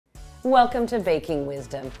Welcome to Baking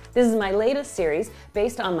Wisdom. This is my latest series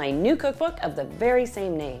based on my new cookbook of the very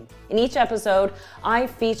same name. In each episode, I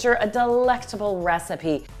feature a delectable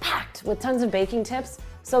recipe packed with tons of baking tips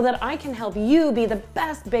so that I can help you be the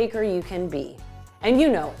best baker you can be. And you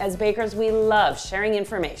know, as bakers, we love sharing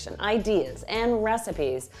information, ideas, and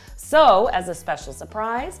recipes. So, as a special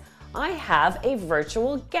surprise, I have a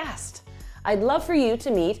virtual guest. I'd love for you to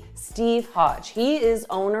meet Steve Hodge. He is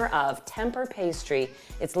owner of Temper Pastry.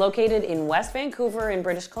 It's located in West Vancouver in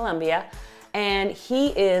British Columbia, and he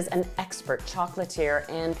is an expert chocolatier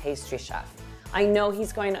and pastry chef. I know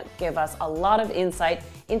he's going to give us a lot of insight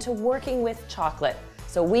into working with chocolate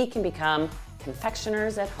so we can become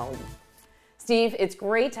confectioners at home. Steve, it's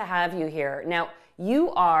great to have you here. Now, you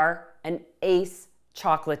are an ace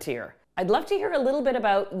chocolatier. I'd love to hear a little bit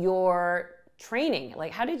about your training.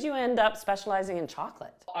 Like, how did you end up specializing in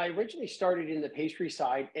chocolate? I originally started in the pastry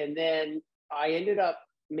side, and then I ended up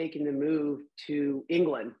making the move to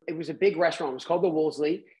England. It was a big restaurant. It was called the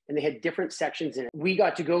Wolseley, and they had different sections in it. We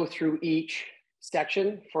got to go through each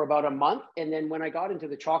section for about a month. And then when I got into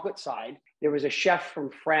the chocolate side, there was a chef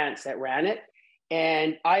from France that ran it.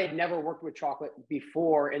 And I had never worked with chocolate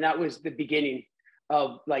before. And that was the beginning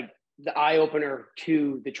of like the eye opener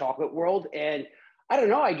to the chocolate world. And I don't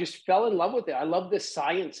know, I just fell in love with it. I love the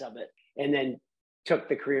science of it, and then took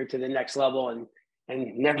the career to the next level and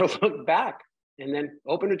never looked back, and then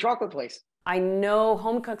opened a chocolate place. I know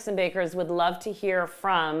home cooks and bakers would love to hear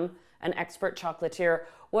from an expert chocolatier.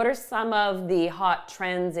 What are some of the hot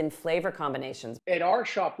trends in flavor combinations? At our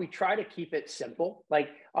shop, we try to keep it simple. Like,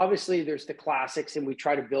 obviously there's the classics, and we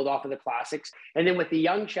try to build off of the classics. And then with the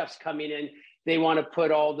young chefs coming in, they want to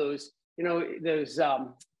put all those, you know, those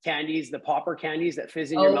candies, the popper candies that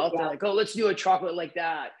fizz in your mouth. Yeah. They're like, oh, let's do a chocolate like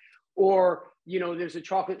that. Or, you know, there's a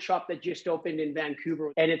chocolate shop that just opened in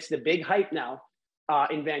Vancouver, and it's the big hype now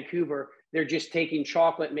in Vancouver. They're just taking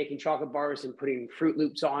chocolate, making chocolate bars and putting Fruit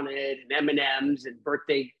Loops on it, and M&Ms and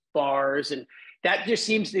birthday bars. And that just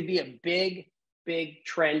seems to be a big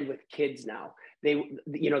trend with kids now. They,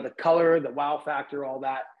 you know, the color, the wow factor, all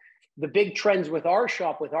that. The big trends with our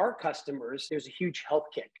shop, with our customers, there's a huge health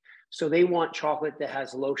kick. So they want chocolate that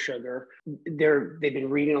has low sugar. They've been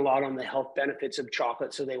reading a lot on the health benefits of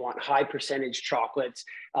chocolate. So they want high percentage chocolates,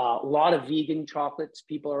 a lot of vegan chocolates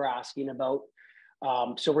people are asking about.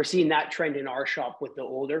 So we're seeing that trend in our shop with the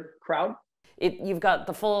older crowd. You've got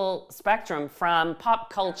the full spectrum from pop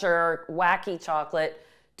culture, wacky chocolate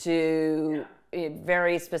to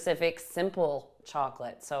very specific, simple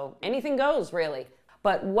chocolate. So anything goes, really.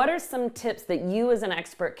 But what are some tips that you as an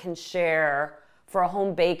expert can share for a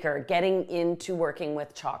home baker getting into working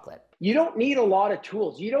with chocolate? You don't need a lot of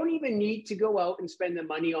tools. You don't even need to go out and spend the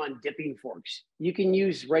money on dipping forks. You can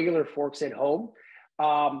use regular forks at home.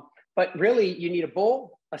 But really, you need a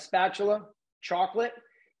bowl, a spatula, chocolate,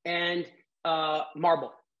 and a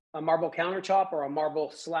marble countertop or a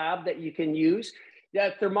marble slab that you can use.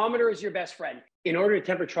 The thermometer is your best friend. In order to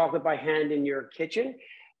temper chocolate by hand in your kitchen,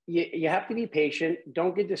 you have to be patient.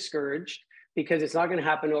 Don't get discouraged, because it's not going to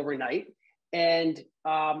happen overnight. And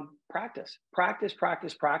practice.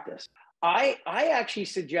 I actually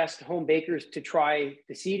suggest home bakers to try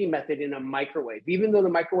the seeding method in a microwave, even though the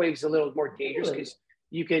microwave is a little more dangerous because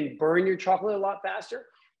you can burn your chocolate a lot faster.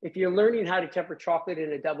 If you're learning how to temper chocolate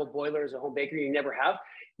in a double boiler as a home baker, you never have,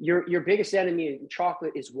 your biggest enemy in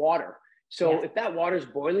chocolate is water. So if that water is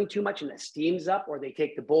boiling too much and it steams up, or they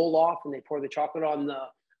take the bowl off and they pour the chocolate on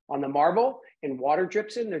the marble and water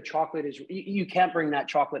drips in, their chocolate is, you can't bring that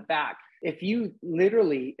chocolate back. If you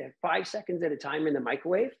literally, at 5 seconds at a time in the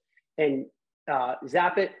microwave and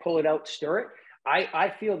zap it, pull it out, stir it,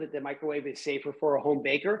 I feel that the microwave is safer for a home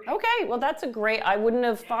baker. Okay, well that's I wouldn't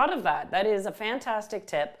have thought of that. That is a fantastic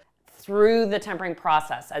tip through the tempering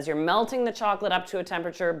process. As you're melting the chocolate up to a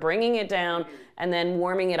temperature, bringing it down, and then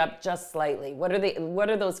warming it up just slightly. What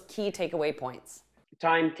are those key takeaway points?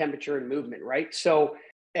 Time, temperature, and movement, right? So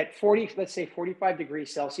at 40, let's say 45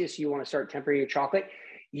 degrees Celsius, you want to start tempering your chocolate.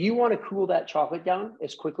 You want to cool that chocolate down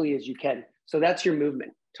as quickly as you can. So that's your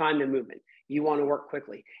movement, time and movement. You want to work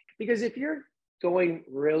quickly, because if you're going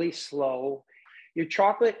really slow, your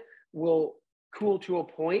chocolate will cool to a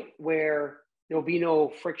point where there'll be no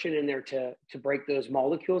friction in there to break those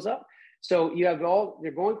molecules up. So they're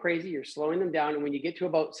going crazy, you're slowing them down. And when you get to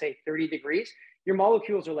about, say, 30 degrees, your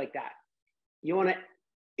molecules are like that. You want to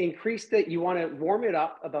you want to warm it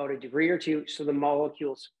up about a degree or two so the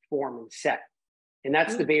molecules form and set. And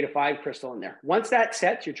that's the beta 5 crystal in there. Once that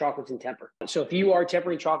sets, your chocolate's in temper. So if you are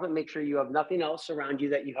tempering chocolate, make sure you have nothing else around you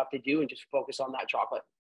that you have to do, and just focus on that chocolate.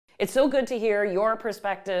 It's so good to hear your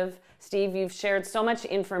perspective, Steve. You've shared so much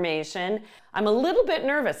information. I'm a little bit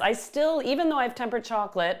nervous. I still, even though I've tempered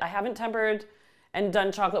chocolate, I haven't tempered and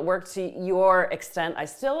done chocolate work to your extent. I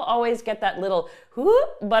still always get that little whoop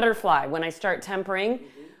butterfly when I start tempering.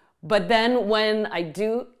 But then when I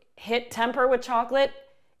do hit temper with chocolate,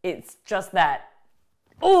 it's just that,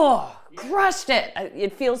 oh, crushed it.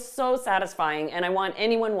 It feels so satisfying, and I want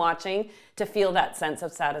anyone watching to feel that sense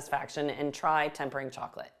of satisfaction and try tempering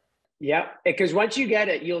chocolate. Yeah, because once you get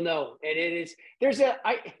it, you'll know. And it is, there's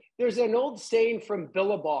an old saying from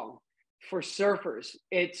Billabong for surfers.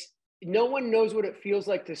 It's, no one knows what it feels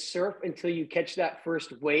like to surf until you catch that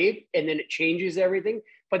first wave, and then it changes everything.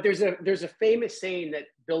 But there's a famous saying that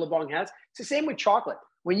Billabong has. It's the same with chocolate.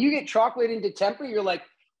 When you get chocolate into temper, you're like,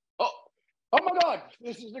 oh my God,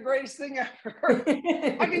 this is the greatest thing ever.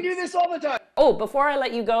 I can do this all the time. Oh, before I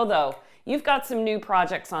let you go though, you've got some new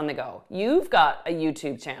projects on the go. You've got a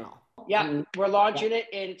YouTube channel. Yeah, we're launching it,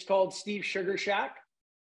 and it's called Steve's Sugar Shack.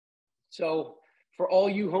 So for all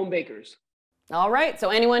you home bakers. All right, so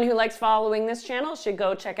anyone who likes following this channel should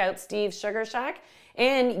go check out Steve's Sugar Shack.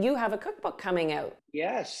 And you have a cookbook coming out.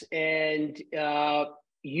 Yes, and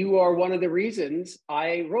you are one of the reasons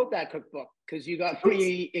I wrote that cookbook, because you got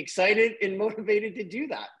me excited and motivated to do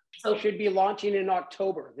that. So it should be launching in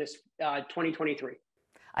October, this 2023.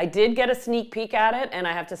 I did get a sneak peek at it, and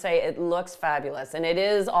I have to say it looks fabulous. And it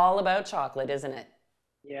is all about chocolate, isn't it?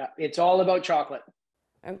 Yeah, it's all about chocolate.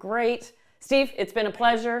 Oh, great. Steve, it's been a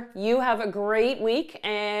pleasure. You have a great week,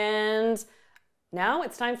 and now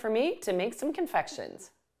it's time for me to make some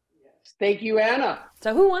confections. Yes. Thank you, Anna.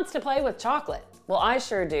 So who wants to play with chocolate? Well, I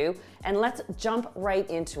sure do, and let's jump right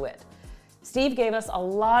into it. Steve gave us a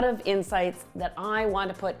lot of insights that I want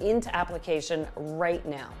to put into application right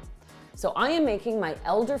now. So I am making my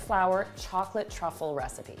Elderflower chocolate truffle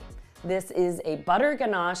recipe. This is a butter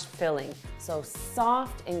ganache filling, so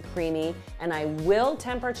soft and creamy, and I will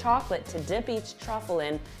temper chocolate to dip each truffle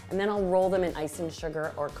in, and then I'll roll them in icing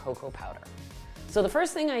sugar or cocoa powder. So the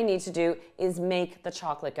first thing I need to do is make the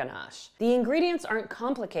chocolate ganache. The ingredients aren't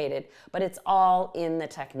complicated, but it's all in the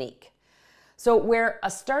technique. So where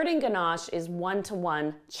a starting ganache is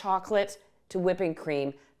 1-to-1 chocolate to whipping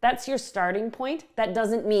cream, that's your starting point. That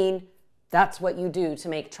doesn't mean that's what you do to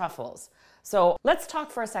make truffles. So let's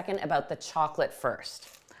talk for a second about the chocolate first.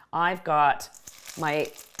 I've got my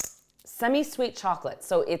semi-sweet chocolate.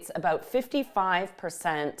 So it's about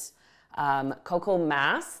 55% cocoa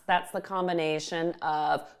mass. That's the combination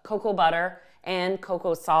of cocoa butter and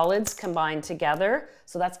cocoa solids combined together.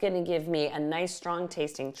 So that's going to give me a nice strong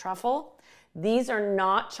tasting truffle. These are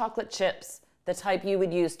not chocolate chips, the type you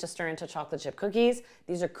would use to stir into chocolate chip cookies.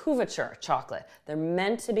 These are couverture chocolate. They're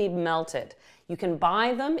meant to be melted. You can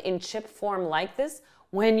buy them in chip form like this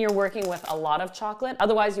when you're working with a lot of chocolate.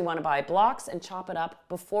 Otherwise, you want to buy blocks and chop it up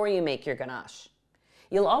before you make your ganache.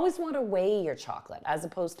 You'll always want to weigh your chocolate as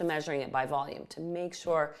opposed to measuring it by volume to make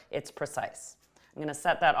sure it's precise. I'm going to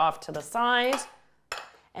set that off to the side.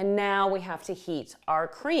 And now we have to heat our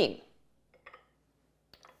cream.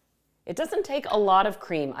 It doesn't take a lot of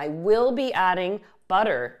cream. I will be adding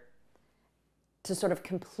butter to sort of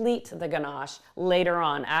complete the ganache later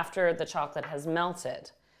on after the chocolate has melted.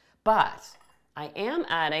 But I am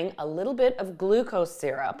adding a little bit of glucose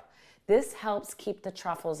syrup. This helps keep the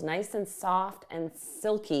truffles nice and soft and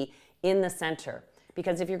silky in the center.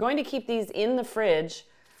 Because if you're going to keep these in the fridge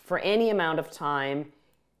for any amount of time,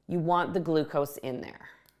 you want the glucose in there.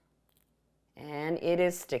 And it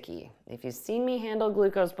is sticky. If you've seen me handle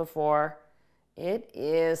glucose before, it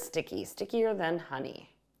is sticky, stickier than honey.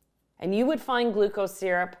 And you would find glucose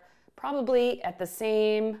syrup probably at the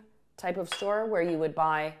same type of store where you would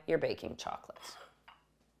buy your baking chocolates.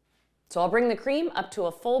 So I'll bring the cream up to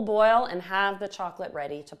a full boil and have the chocolate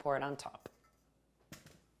ready to pour it on top.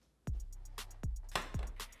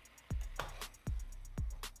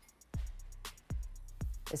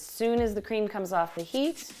 As soon as the cream comes off the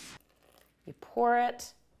heat, you pour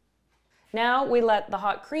it. Now we let the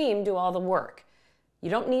hot cream do all the work. You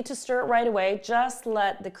don't need to stir it right away, just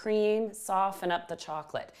let the cream soften up the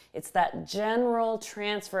chocolate. It's that general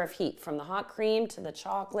transfer of heat from the hot cream to the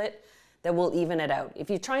chocolate that will even it out. If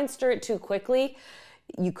you try and stir it too quickly,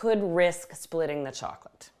 you could risk splitting the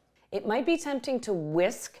chocolate. It might be tempting to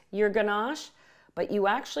whisk your ganache, but you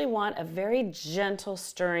actually want a very gentle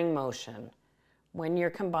stirring motion when you're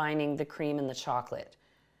combining the cream and the chocolate.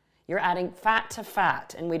 You're adding fat to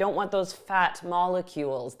fat, and we don't want those fat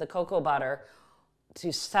molecules, the cocoa butter,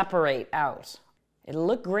 to separate out. It'll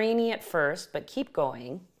look grainy at first, but keep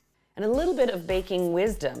going. And a little bit of baking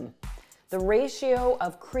wisdom. The ratio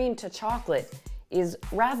of cream to chocolate is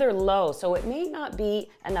rather low, so it may not be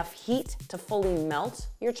enough heat to fully melt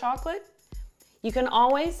your chocolate. You can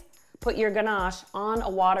always put your ganache on a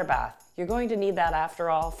water bath. You're going to need that after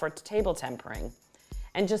all for table tempering.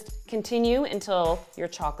 And just continue until your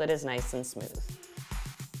chocolate is nice and smooth.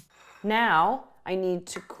 Now, I need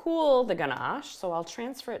to cool the ganache, so I'll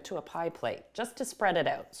transfer it to a pie plate just to spread it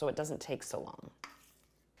out so it doesn't take so long.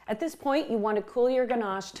 At this point, you want to cool your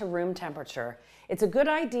ganache to room temperature. It's a good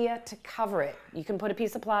idea to cover it. You can put a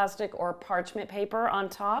piece of plastic or parchment paper on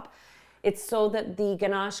top. It's so that the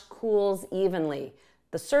ganache cools evenly.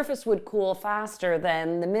 The surface would cool faster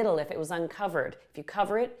than the middle if it was uncovered. If you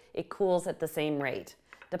cover it, it cools at the same rate.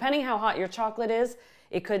 Depending how hot your chocolate is,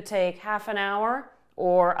 it could take half an hour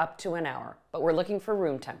or up to an hour, but we're looking for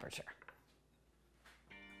room temperature.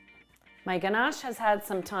 My ganache has had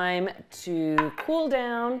some time to cool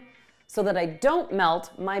down so that I don't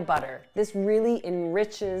melt my butter. This really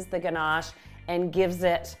enriches the ganache and gives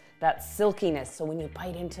it that silkiness. So when you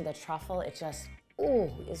bite into the truffle, it just,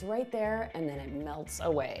 ooh, is right there and then it melts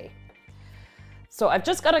away. So I've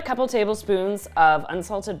just got a couple tablespoons of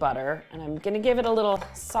unsalted butter and I'm gonna give it a little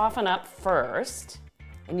soften up first.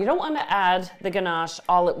 And you don't want to add the ganache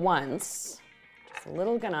all at once, just a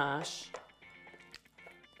little ganache,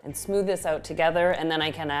 and smooth this out together, and then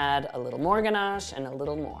I can add a little more ganache and a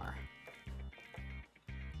little more.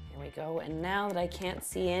 Here we go, and now that I can't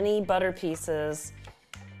see any butter pieces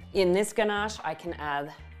in this ganache, I can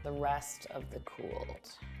add the rest of the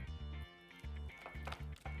cooled.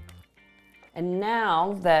 And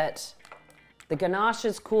now that the ganache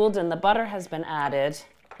is cooled and the butter has been added,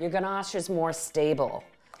 your ganache is more stable.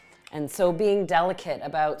 And so being delicate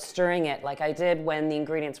about stirring it like I did when the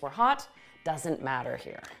ingredients were hot doesn't matter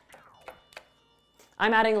here.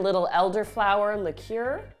 I'm adding a little elderflower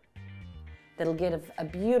liqueur that'll give a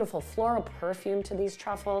beautiful floral perfume to these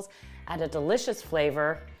truffles, add a delicious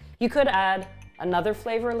flavor. You could add another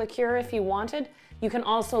flavor liqueur if you wanted. You can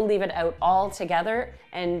also leave it out altogether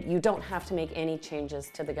and you don't have to make any changes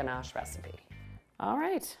to the ganache recipe. All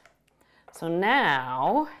right, so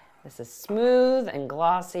now this is smooth and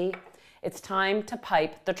glossy. It's time to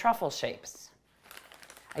pipe the truffle shapes.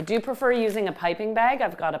 I do prefer using a piping bag.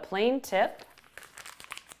 I've got a plain tip.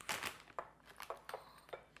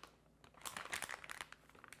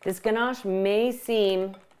 This ganache may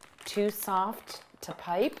seem too soft to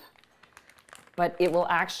pipe, but it will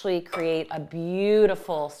actually create a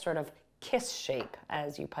beautiful sort of kiss shape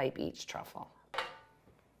as you pipe each truffle.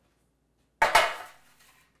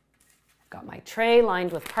 Got my tray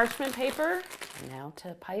lined with parchment paper. Now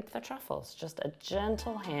to pipe the truffles, just a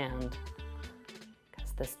gentle hand,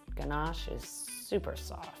 because this ganache is super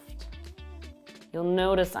soft. You'll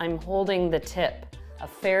notice I'm holding the tip a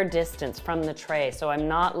fair distance from the tray, so I'm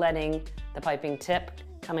not letting the piping tip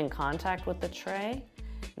come in contact with the tray,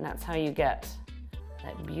 and that's how you get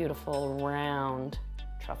that beautiful round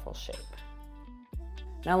truffle shape.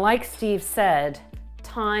 Now, like Steve said,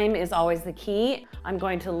 time is always the key. I'm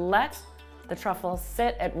going to let the truffles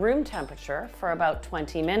sit at room temperature for about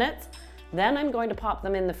 20 minutes. Then I'm going to pop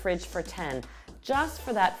them in the fridge for 10, just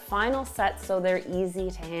for that final set so they're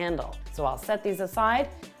easy to handle. So I'll set these aside.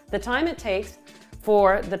 The time it takes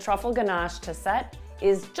for the truffle ganache to set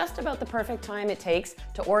is just about the perfect time it takes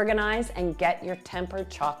to organize and get your tempered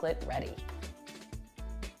chocolate ready.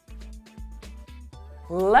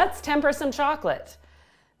 Let's temper some chocolate.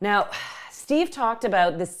 Now, Steve talked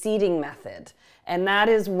about the seeding method, and that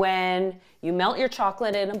is when you melt your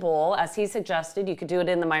chocolate in a bowl, as he suggested. You could do it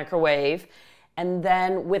in the microwave, and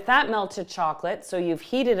then with that melted chocolate, so you've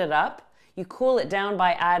heated it up, you cool it down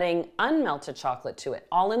by adding unmelted chocolate to it,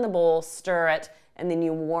 all in the bowl, stir it, and then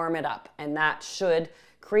you warm it up, and that should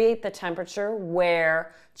create the temperature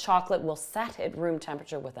where chocolate will set at room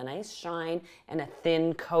temperature with a nice shine and a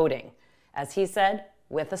thin coating. As he said,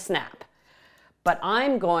 with a snap. But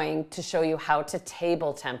I'm going to show you how to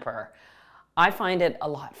table temper. I find it a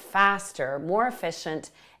lot faster, more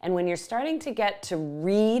efficient, and when you're starting to get to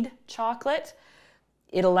read chocolate,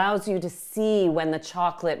 it allows you to see when the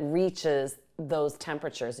chocolate reaches those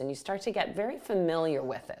temperatures and you start to get very familiar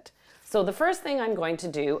with it. So the first thing I'm going to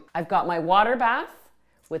do, I've got my water bath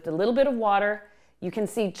with a little bit of water. You can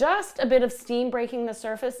see just a bit of steam breaking the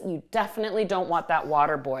surface. You definitely don't want that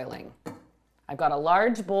water boiling. I've got a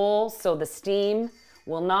large bowl so the steam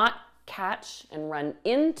will not catch and run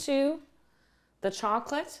into the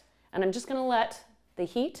chocolate, and I'm just gonna let the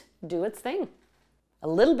heat do its thing. A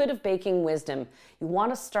little bit of baking wisdom. You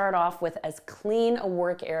want to start off with as clean a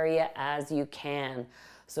work area as you can.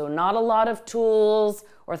 So not a lot of tools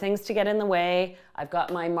or things to get in the way. I've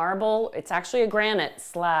got my marble, it's actually a granite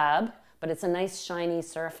slab, but it's a nice shiny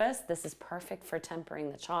surface. This is perfect for tempering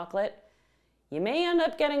the chocolate. You may end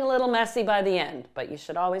up getting a little messy by the end, but you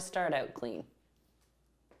should always start out clean.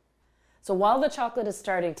 So while the chocolate is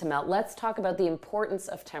starting to melt, let's talk about the importance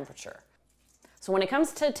of temperature. So when it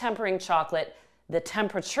comes to tempering chocolate, the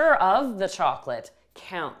temperature of the chocolate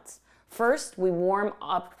counts. First, we warm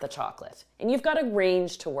up the chocolate, and you've got a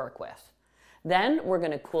range to work with. Then we're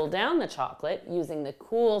going to cool down the chocolate using the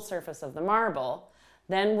cool surface of the marble.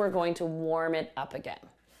 Then we're going to warm it up again.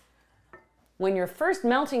 When you're first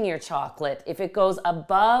melting your chocolate, if it goes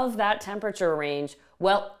above that temperature range,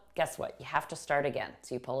 well, guess what? You have to start again.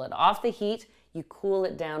 So you pull it off the heat, you cool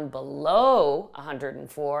it down below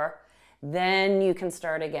 104, then you can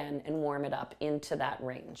start again and warm it up into that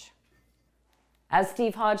range. As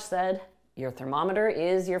Steve Hodge said, your thermometer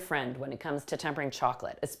is your friend when it comes to tempering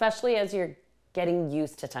chocolate, especially as you're getting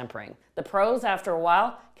used to tempering. The pros, after a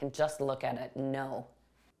while, can just look at it and know.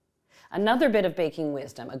 Another bit of baking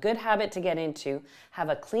wisdom, a good habit to get into, have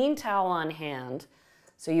a clean towel on hand.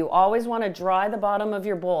 So you always want to dry the bottom of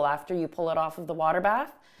your bowl after you pull it off of the water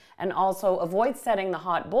bath, and also avoid setting the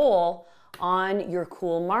hot bowl on your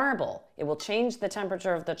cool marble. It will change the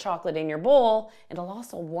temperature of the chocolate in your bowl. It'll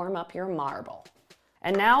also warm up your marble.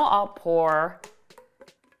 And now I'll pour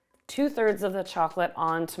 2/3 of the chocolate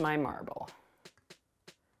onto my marble.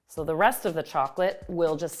 So the rest of the chocolate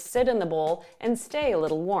will just sit in the bowl and stay a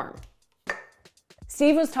little warm.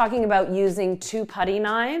 Steve was talking about using 2 putty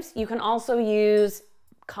knives. You can also use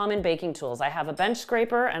common baking tools. I have a bench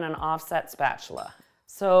scraper and an offset spatula.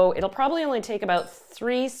 So it'll probably only take about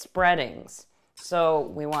 3 spreadings.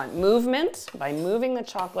 So we want movement by moving the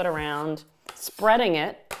chocolate around, spreading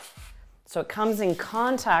it so it comes in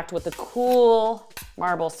contact with the cool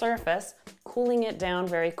marble surface, cooling it down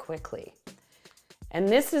very quickly. And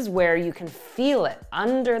this is where you can feel it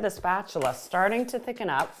under the spatula starting to thicken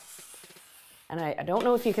up. And I don't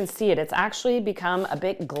know if you can see it, it's actually become a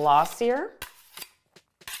bit glossier.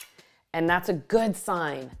 And that's a good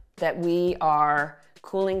sign that we are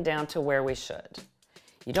cooling down to where we should.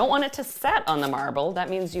 You don't want it to set on the marble, that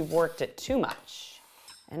means you've worked it too much.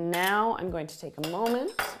 And now I'm going to take a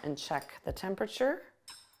moment and check the temperature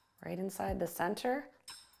right inside the center.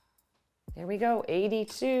 There we go,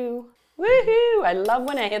 82. Woohoo! I love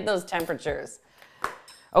when I hit those temperatures.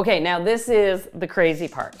 Okay, now this is the crazy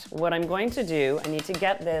part. What I'm going to do, I need to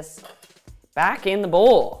get this back in the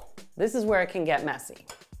bowl. This is where it can get messy.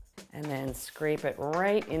 And then scrape it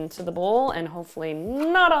right into the bowl and hopefully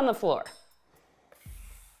not on the floor.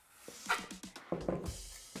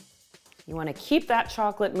 You want to keep that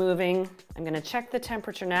chocolate moving. I'm going to check the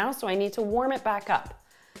temperature now, so I need to warm it back up.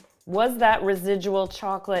 Was that residual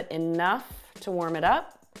chocolate enough to warm it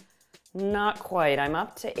up? Not quite. I'm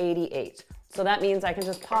up to 88. So that means I can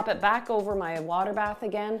just pop it back over my water bath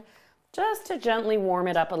again, just to gently warm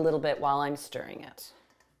it up a little bit while I'm stirring it.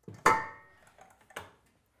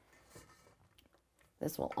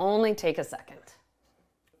 This will only take a second.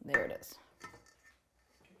 There it is.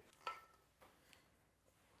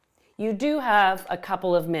 You do have a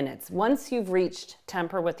couple of minutes. Once you've reached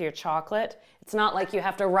temper with your chocolate, it's not like you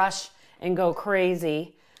have to rush and go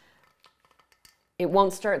crazy. It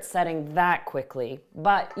won't start setting that quickly,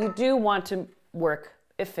 but you do want to work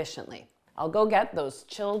efficiently. I'll go get those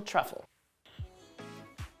chilled truffles.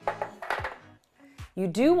 You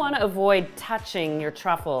do want to avoid touching your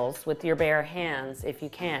truffles with your bare hands if you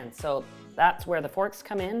can. So that's where the forks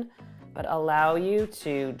come in, but allow you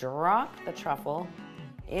to drop the truffle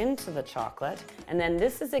into the chocolate. And then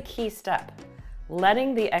this is a key step,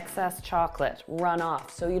 letting the excess chocolate run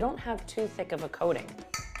off so you don't have too thick of a coating.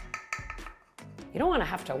 You don't want to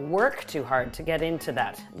have to work too hard to get into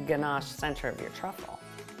that ganache center of your truffle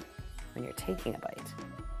when you're taking a bite.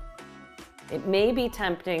 It may be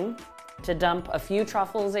tempting to dump a few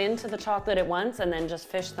truffles into the chocolate at once and then just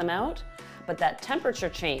fish them out, but that temperature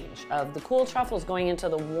change of the cool truffles going into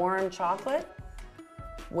the warm chocolate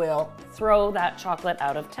will throw that chocolate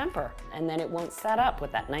out of temper, and then it won't set up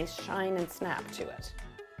with that nice shine and snap to it.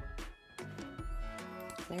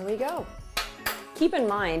 There we go. Keep in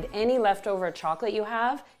mind, any leftover chocolate you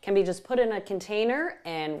have can be just put in a container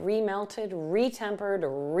and remelted, retempered,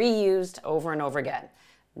 reused over and over again.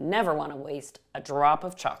 Never want to waste a drop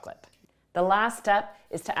of chocolate. The last step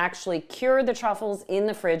is to actually cure the truffles in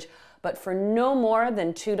the fridge, but for no more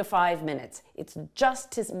than 2 to 5 minutes. It's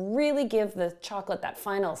just to really give the chocolate that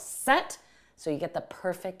final set so you get the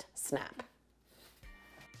perfect snap.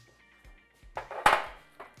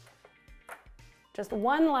 Just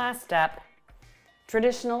one last step.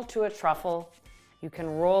 Traditional to a truffle, you can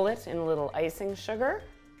roll it in a little icing sugar.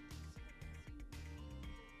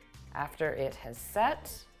 After it has set,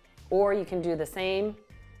 Or you can do the same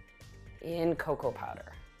in cocoa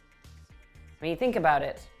powder. When you think about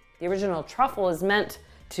it, the original truffle is meant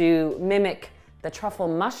to mimic the truffle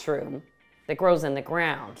mushroom that grows in the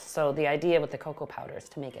ground. So the idea with the cocoa powder is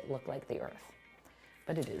to make it look like the earth.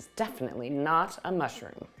 But it is definitely not a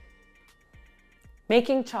mushroom.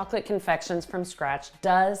 Making chocolate confections from scratch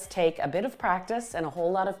does take a bit of practice and a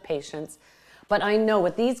whole lot of patience, but I know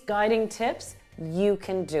with these guiding tips, you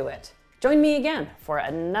can do it. Join me again for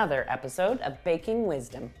another episode of Baking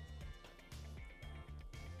Wisdom.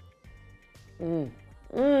 The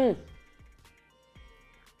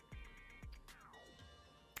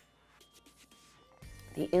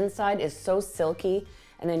inside is so silky,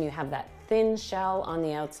 and then you have that thin shell on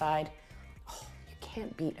the outside. Oh, you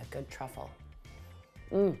can't beat a good truffle.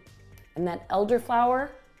 And that elderflower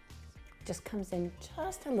just comes in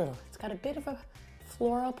just a little. It's got a bit of a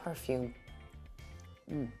floral perfume.